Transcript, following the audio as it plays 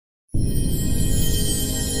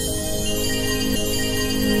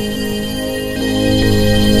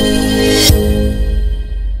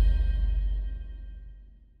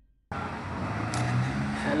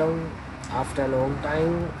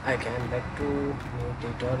new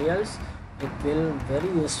tutorials. It will very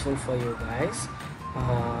useful for you guys.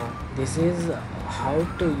 This is how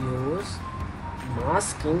to use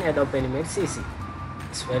mask in Adobe Animate CC.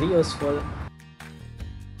 It's very useful.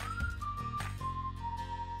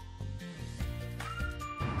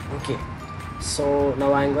 Okay, so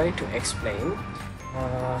now I'm going to explain.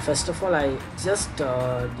 First of all, I just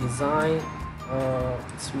design a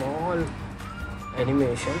small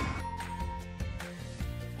animation.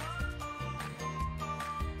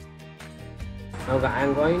 Now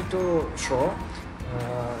I'm going to show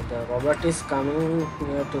the robot is coming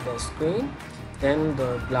near to the screen, then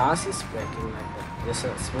the glass is breaking like that. Just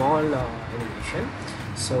a small animation.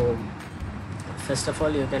 So first of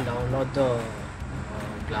all, you can download the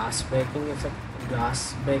glass breaking effect,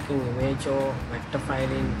 glass breaking image or vector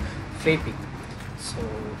file in Flippy. So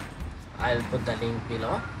I'll put the link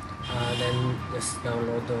below. Then just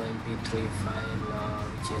download the mp3 file,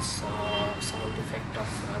 which is sound effect of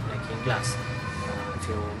breaking glass. If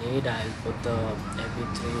you need, I'll put the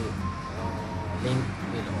mp3 link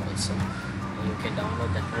below also. You can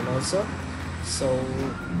download that one also. So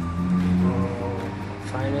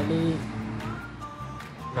finally,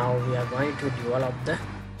 now we are going to develop the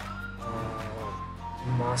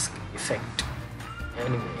mask effect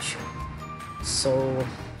animation. So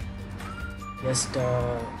just I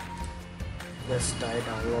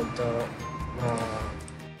download the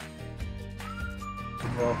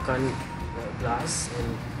broken glass and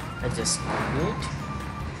adjust it.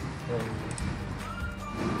 Then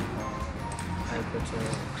I could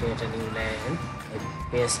create a new layer and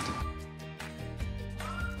paste it.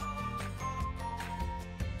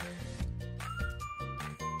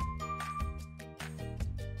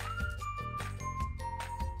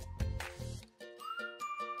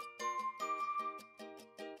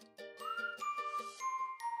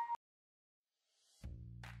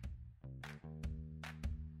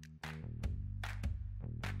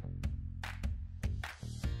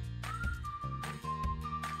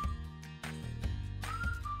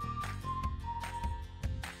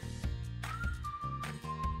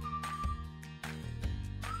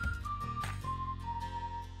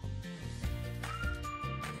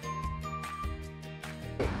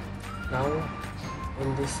 Now in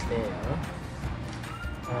this layer,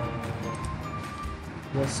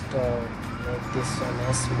 just make this one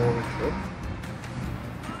as movie clip.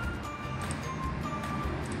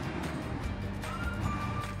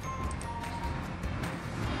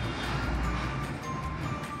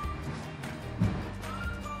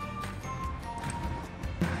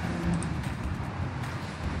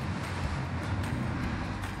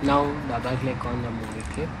 Now double click on the movie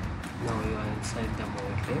clip. Now you are inside the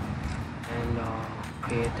movie clip and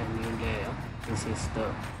create a new layer. This is the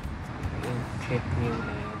click new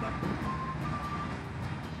layer button.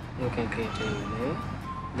 You can create a new layer.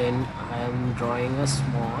 Then I am drawing a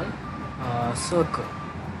small circle.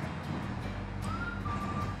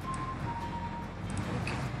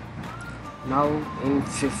 Okay. Now in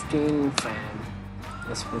 15 frame,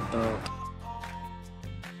 let's put the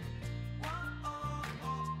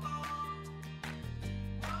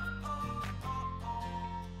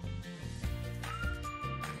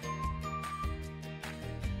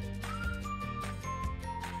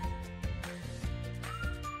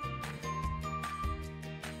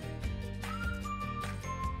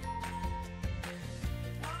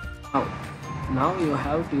now you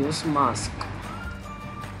have to use mask.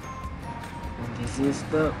 And this is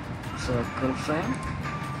the circle frame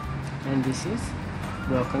and this is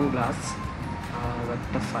broken glass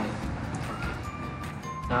vector file. Okay.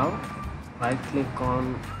 Now right click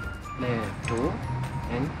on layer 2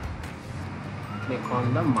 and click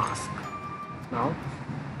on the mask. Now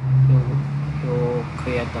you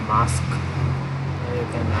create the mask. Now you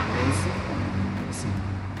can erase it. You see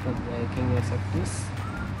the breaking effect is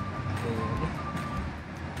okay.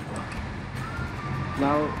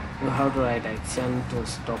 Now you have to write action to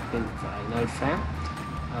stop in final frame.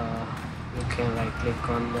 You can right click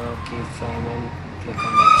on the keyframe and click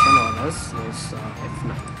on action, or else use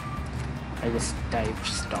F9. I just type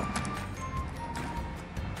stop.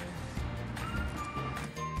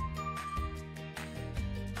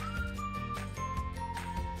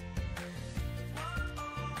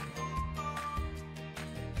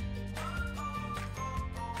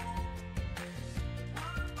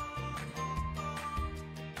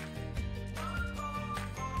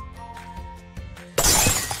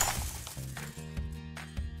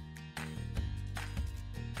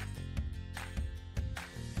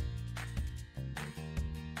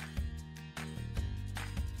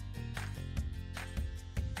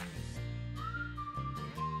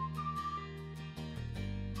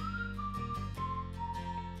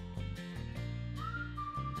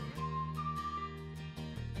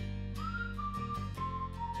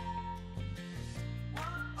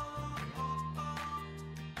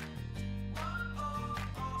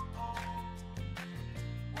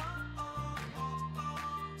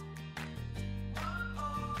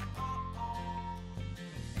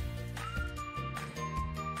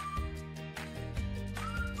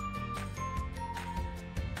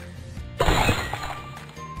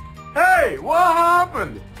 Hey, what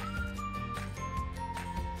happened?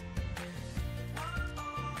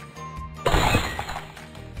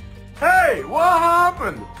 Hey, what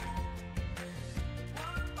happened?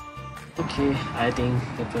 Okay, I think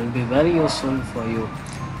it will be very useful for you.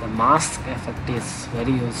 The mask effect is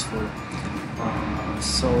very useful.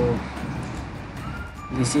 So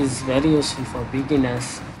this is very useful for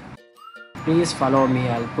beginners. Please follow me.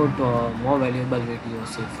 I'll put more valuable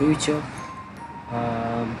videos in future.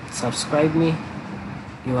 Subscribe me.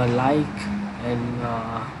 Your like and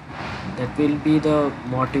that will be the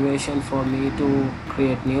motivation for me to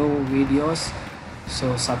create new videos.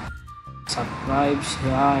 So subscribe,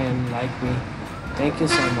 share and like me. Thank you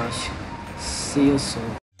so much. See you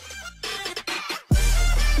soon.